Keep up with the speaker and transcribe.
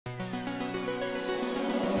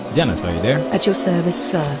Janice, are you there? At your service,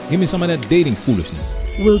 sir. Give me some of that dating foolishness.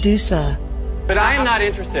 Will do, sir. But I am not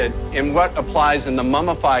interested in what applies in the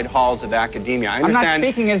mummified halls of academia. I understand I'm not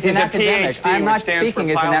speaking as an academic. PhD, I'm not which stands speaking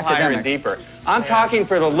for as an file higher academic. and deeper. I'm talking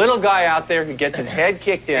for the little guy out there who gets his head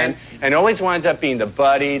kicked in and always winds up being the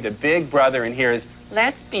buddy, the big brother, and hears,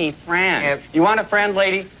 let's be friends. You want a friend,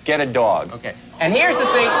 lady? Get a dog. Okay. And here's the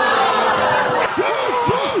thing.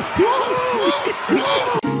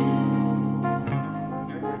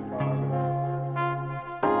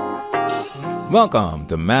 Welcome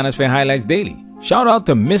to Manosphere Highlights Daily. Shout out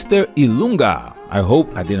to Mr. Ilunga. I hope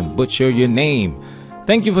I didn't butcher your name.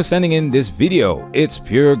 Thank you for sending in this video. It's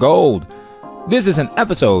pure gold. This is an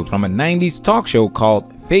episode from a 90s talk show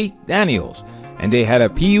called Faith Daniels, and they had a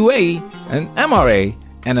PUA, an MRA,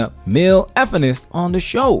 and a male feminist on the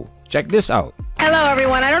show. Check this out. Hello,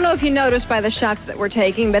 everyone. I don't know if you noticed by the shots that we're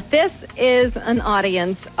taking, but this is an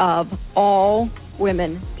audience of all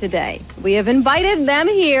women today. We have invited them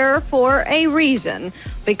here for a reason,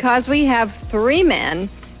 because we have three men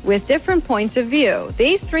with different points of view.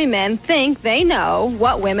 These three men think they know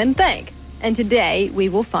what women think, and today we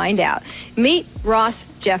will find out. Meet Ross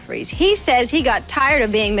Jeffries. He says he got tired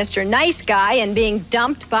of being Mr. Nice Guy and being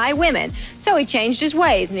dumped by women, so he changed his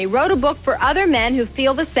ways, and he wrote a book for other men who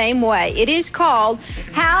feel the same way. It is called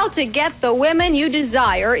How to Get the Women You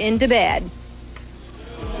Desire into Bed.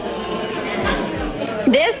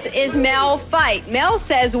 This is Mel Fight. Mel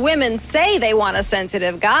says women say they want a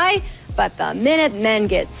sensitive guy, but the minute men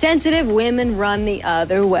get sensitive, women run the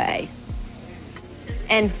other way.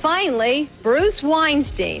 And finally, Bruce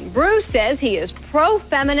Weinstein. Bruce says he is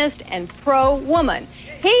pro-feminist and pro-woman.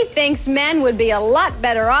 He thinks men would be a lot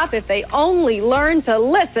better off if they only learned to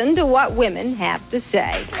listen to what women have to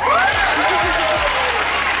say.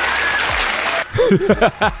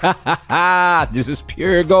 This is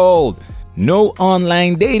pure gold. No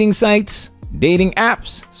online dating sites, dating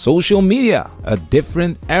apps, social media, a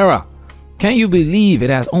different era. Can you believe it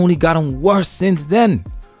has only gotten worse since then?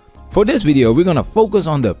 For this video, we're gonna focus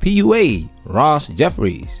on the PUA Ross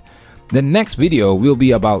Jeffries. The next video will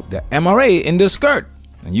be about the MRA in the skirt.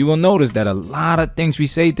 And you will notice that a lot of things we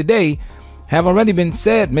say today have already been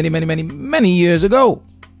said many years ago.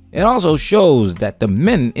 It also shows that the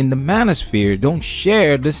men in the manosphere don't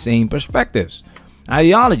share the same perspectives,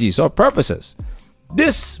 ideologies, or purposes.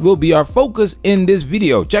 This will be our focus in this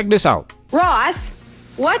video. Check this out. Ross,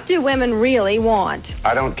 what do women really want?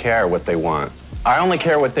 I don't care what they want. I only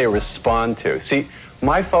care what they respond to. See,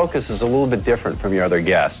 my focus is a little bit different from your other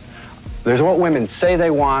guests. There's what women say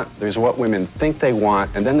they want, there's what women think they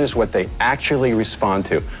want, and then there's what they actually respond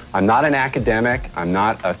to. I'm not an academic, I'm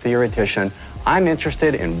not a theoretician. I'm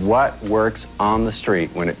interested in what works on the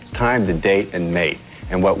street when it's time to date and mate.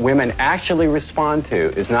 And what women actually respond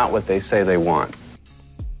to is not what they say they want.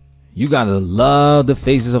 You gotta love the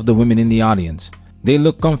faces of the women in the audience. They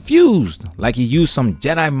look confused, like he used some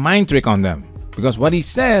Jedi mind trick on them, because what he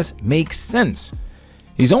says makes sense.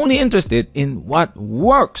 He's only interested in what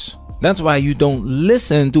works. That's why you don't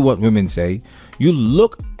listen to what women say. You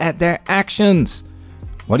look at their actions.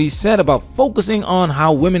 What he said about focusing on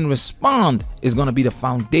how women respond is gonna be the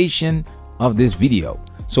foundation of this video.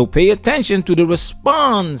 So pay attention to the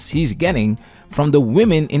response he's getting from the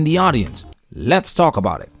women in the audience. Let's talk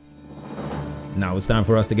about it. Now it's time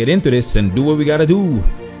for us to get into this and do what we gotta do.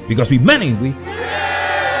 Because we men, ain't we?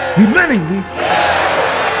 We men, ain't we?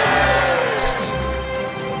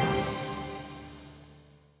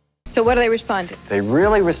 So what do they respond to? They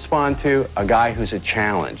really respond to a guy who's a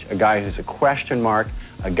challenge, a guy who's a question mark,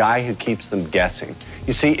 a guy who keeps them guessing.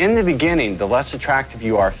 You see, in the beginning, the less attractive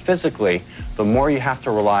you are physically, the more you have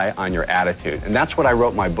to rely on your attitude. And that's what I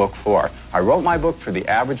wrote my book for. I wrote my book for the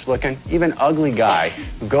average-looking, even ugly guy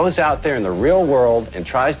who goes out there in the real world and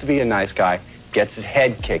tries to be a nice guy, gets his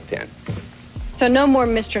head kicked in. So no more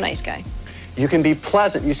Mr. Nice Guy. You can be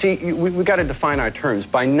pleasant. You see, we got to define our terms.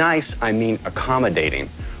 By nice, I mean accommodating.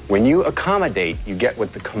 When you accommodate, you get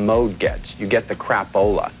what the commode gets. You get the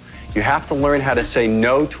crapola. You have to learn how to say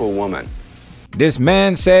no to a woman. This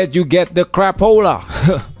man said you get the crapola.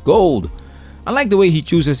 Gold. I like the way he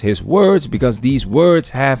chooses his words because these words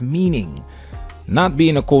have meaning. Not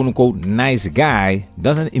being a quote-unquote nice guy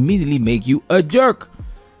doesn't immediately make you a jerk.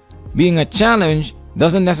 Being a challenge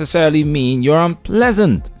doesn't necessarily mean you're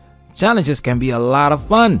unpleasant. Challenges can be a lot of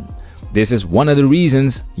fun. This is one of the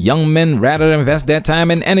reasons young men rather invest their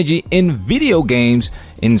time and energy in video games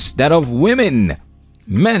instead of women.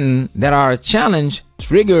 Men that are a challenge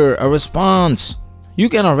trigger a response. You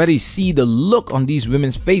can already see the look on these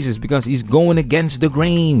women's faces because he's going against the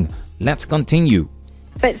grain. Let's continue.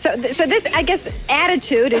 But so this, I guess,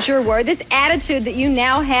 attitude is your word. This attitude that you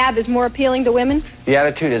now have is more appealing to women? The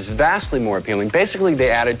attitude is vastly more appealing. Basically,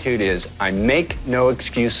 the attitude is I make no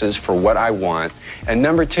excuses for what I want. And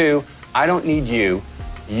number two, I don't need you,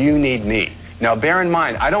 you need me. Now, bear in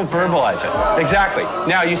mind, I don't verbalize it. Exactly.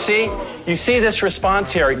 Now, you see this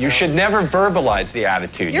response here. You should never verbalize the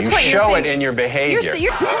attitude. You show it in your behavior.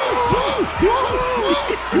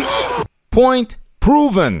 Point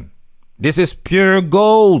proven. This is pure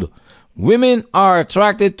gold. Women are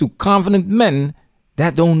attracted to confident men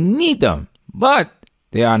that don't need them, but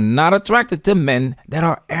they are not attracted to men that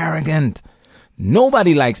are arrogant.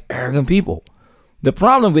 Nobody likes arrogant people. The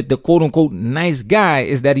problem with the quote-unquote nice guy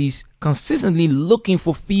is that he's consistently looking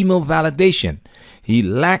for female validation. He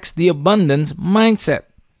lacks the abundance mindset.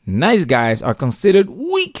 Nice guys are considered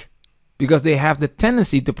weak because they have the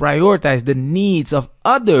tendency to prioritize the needs of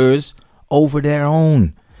others over their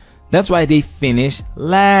own. That's why they finish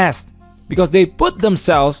last, because they put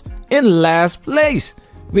themselves in last place,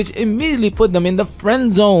 which immediately put them in the friend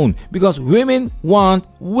zone, because women want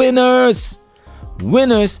winners.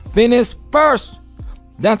 Winners finish first.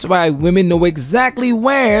 That's why women know exactly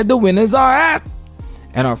where the winners are at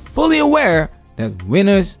and are fully aware that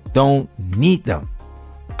winners don't need them.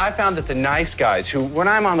 I found that the nice guys who, when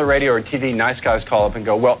I'm on the radio or TV, nice guys call up and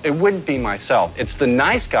go, well, it wouldn't be myself. It's the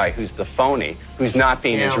nice guy who's the phony, who's not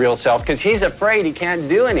being his real self, because he's afraid he can't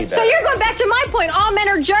do any better. So you're going back to my point. All men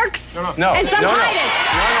are jerks. No. And some hide it.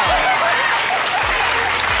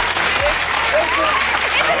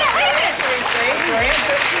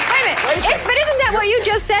 But isn't that what you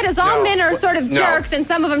just said? Is all men are sort of jerks and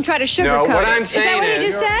some of them try to sugarcoat what I'm it? saying is that what you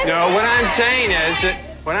just said? No, what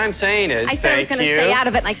I'm saying is I said I was going to stay out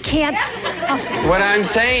of it, and I can't. What I'm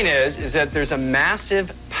saying is that there's a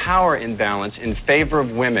massive power imbalance in favor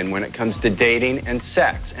of women when it comes to dating and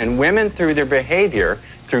sex. And women, through their behavior,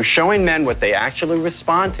 through showing men what they actually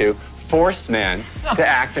respond to, force men to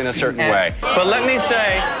act in a certain way. But let me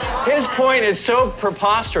say, his point is so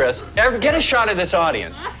preposterous. Get a shot of this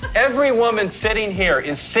audience. Every woman sitting here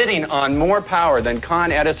is sitting on more power than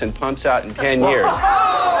Con Edison pumps out in 10 years.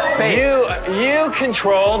 You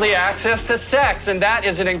control the access to sex, and that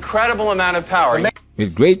is an incredible amount of power.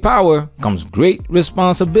 With great power comes great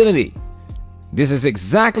responsibility. This is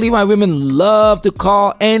exactly why women love to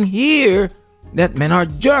call and hear that men are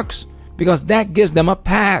jerks, because that gives them a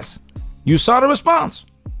pass. You saw the response.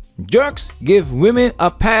 Jerks give women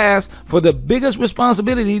a pass for the biggest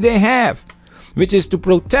responsibility they have, which is to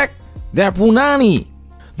protect their punani.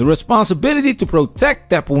 The responsibility to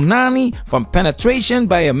protect their punani from penetration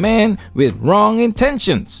by a man with wrong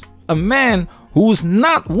intentions. A man who's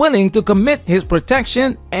not willing to commit his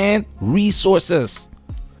protection and resources.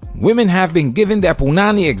 Women have been given their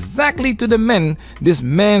punani exactly to the men this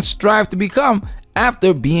man strive to become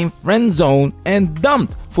after being friend-zoned and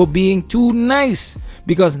dumped for being too nice,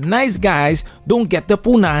 because nice guys don't get the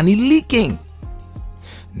punani leaking.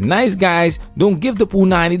 Nice guys don't give the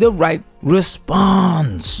punani the right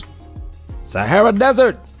response. Sahara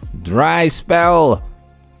Desert, dry spell.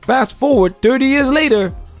 Fast forward 30 years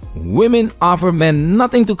later, women offer men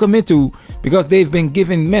nothing to commit to because they've been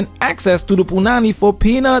giving men access to the punani for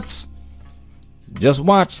peanuts. Just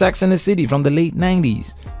watch Sex and the City from the late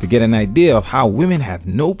 90s to get an idea of how women had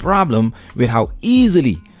no problem with how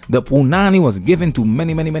easily the punani was given to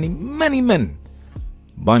many men.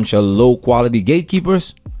 Bunch of low quality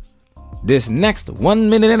gatekeepers. This next 1.5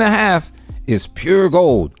 minutes is pure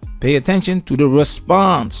gold. Pay attention to the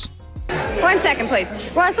response. 1 second, please.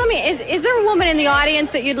 Ross, is there a woman in the audience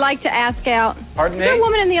that you'd like to ask out? Pardon me? Is there a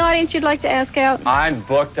woman in the audience you'd like to ask out? I'm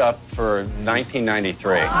booked up for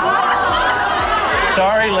 1993.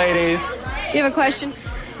 Sorry, ladies. You have a question?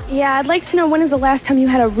 Yeah, I'd like to know, when is the last time you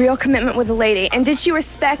had a real commitment with a lady? And did she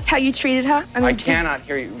respect how you treated her? I cannot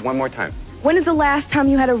hear you. One more time. When is the last time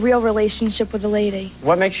you had a real relationship with a lady?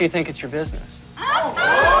 What makes you think it's your business?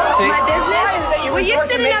 See? My business? Well, you're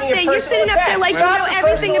sitting up there like you know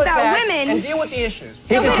everything about women. And deal with the issues.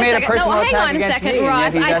 He just made a personal attack. Hang on a second,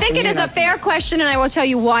 Ross. I think it is a fair question, and I will tell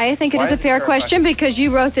you why I think it is a fair question, because you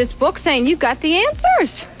wrote this book saying you got the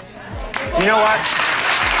answers. You know what?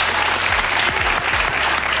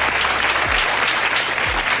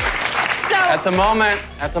 At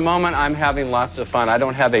the moment, I'm having lots of fun. I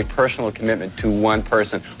don't have a personal commitment to one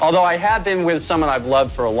person. Although I have been with someone I've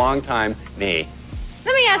loved for a long time, me.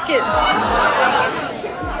 Let me ask you.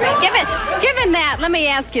 Given that, let me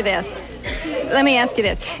ask you this.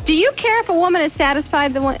 Do you care if a woman is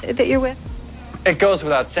satisfied the one that you're with? It goes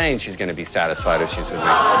without saying she's going to be satisfied if she's with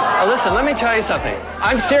me. Listen, let me tell you something.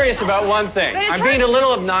 I'm serious about one thing. I'm being a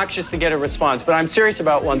little obnoxious to get a response, but I'm serious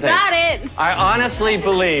about one thing. Got it. I honestly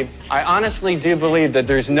do believe that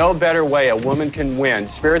there's no better way a woman can win,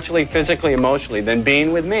 spiritually, physically, emotionally, than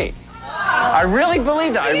being with me. I really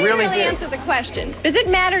believe that. I really do. Answer the question. Does it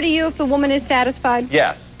matter to you if the woman is satisfied?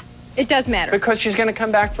 Yes. It does matter. Because she's going to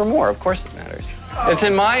come back for more. Of course it matters. It's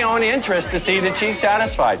in my own interest to see that she's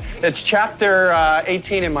satisfied. It's chapter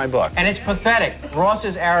 18 in my book. And it's pathetic.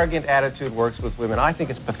 Ross's arrogant attitude works with women. I think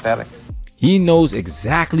it's pathetic. He knows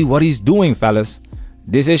exactly what he's doing, fellas.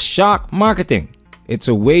 This is shock marketing. It's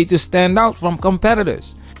a way to stand out from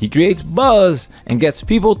competitors. He creates buzz and gets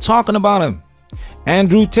people talking about him.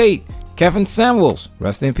 Andrew Tate, Kevin Samuels,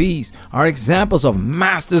 rest in peace, are examples of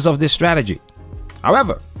masters of this strategy.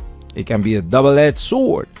 However, it can be a double-edged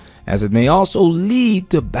sword, as it may also lead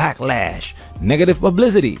to backlash, negative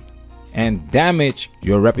publicity, and damage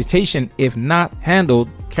your reputation if not handled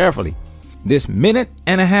carefully. This minute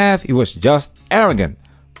and a half, he was just arrogant,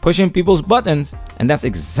 pushing people's buttons, and that's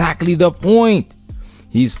exactly the point.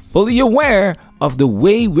 He's fully aware of the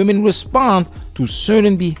way women respond to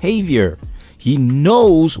certain behavior. He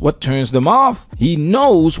knows what turns them off. He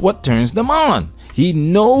knows what turns them on. He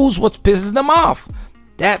knows what pisses them off.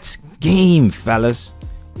 That's game, fellas.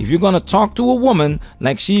 If you're gonna talk to a woman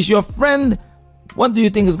like she's your friend, what do you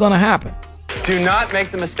think is gonna happen? Do not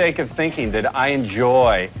make the mistake of thinking that I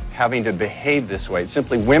enjoy having to behave this way.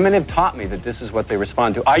 Simply, women have taught me that this is what they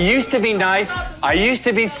respond to. I used to be nice. I used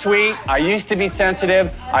to be sweet. I used to be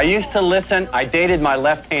sensitive. I used to listen. I dated my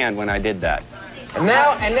left hand when I did that. And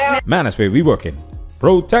now. Manosphere reworking.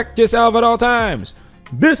 Protect yourself at all times.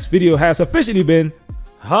 This video has officially been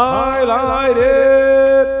highlighted.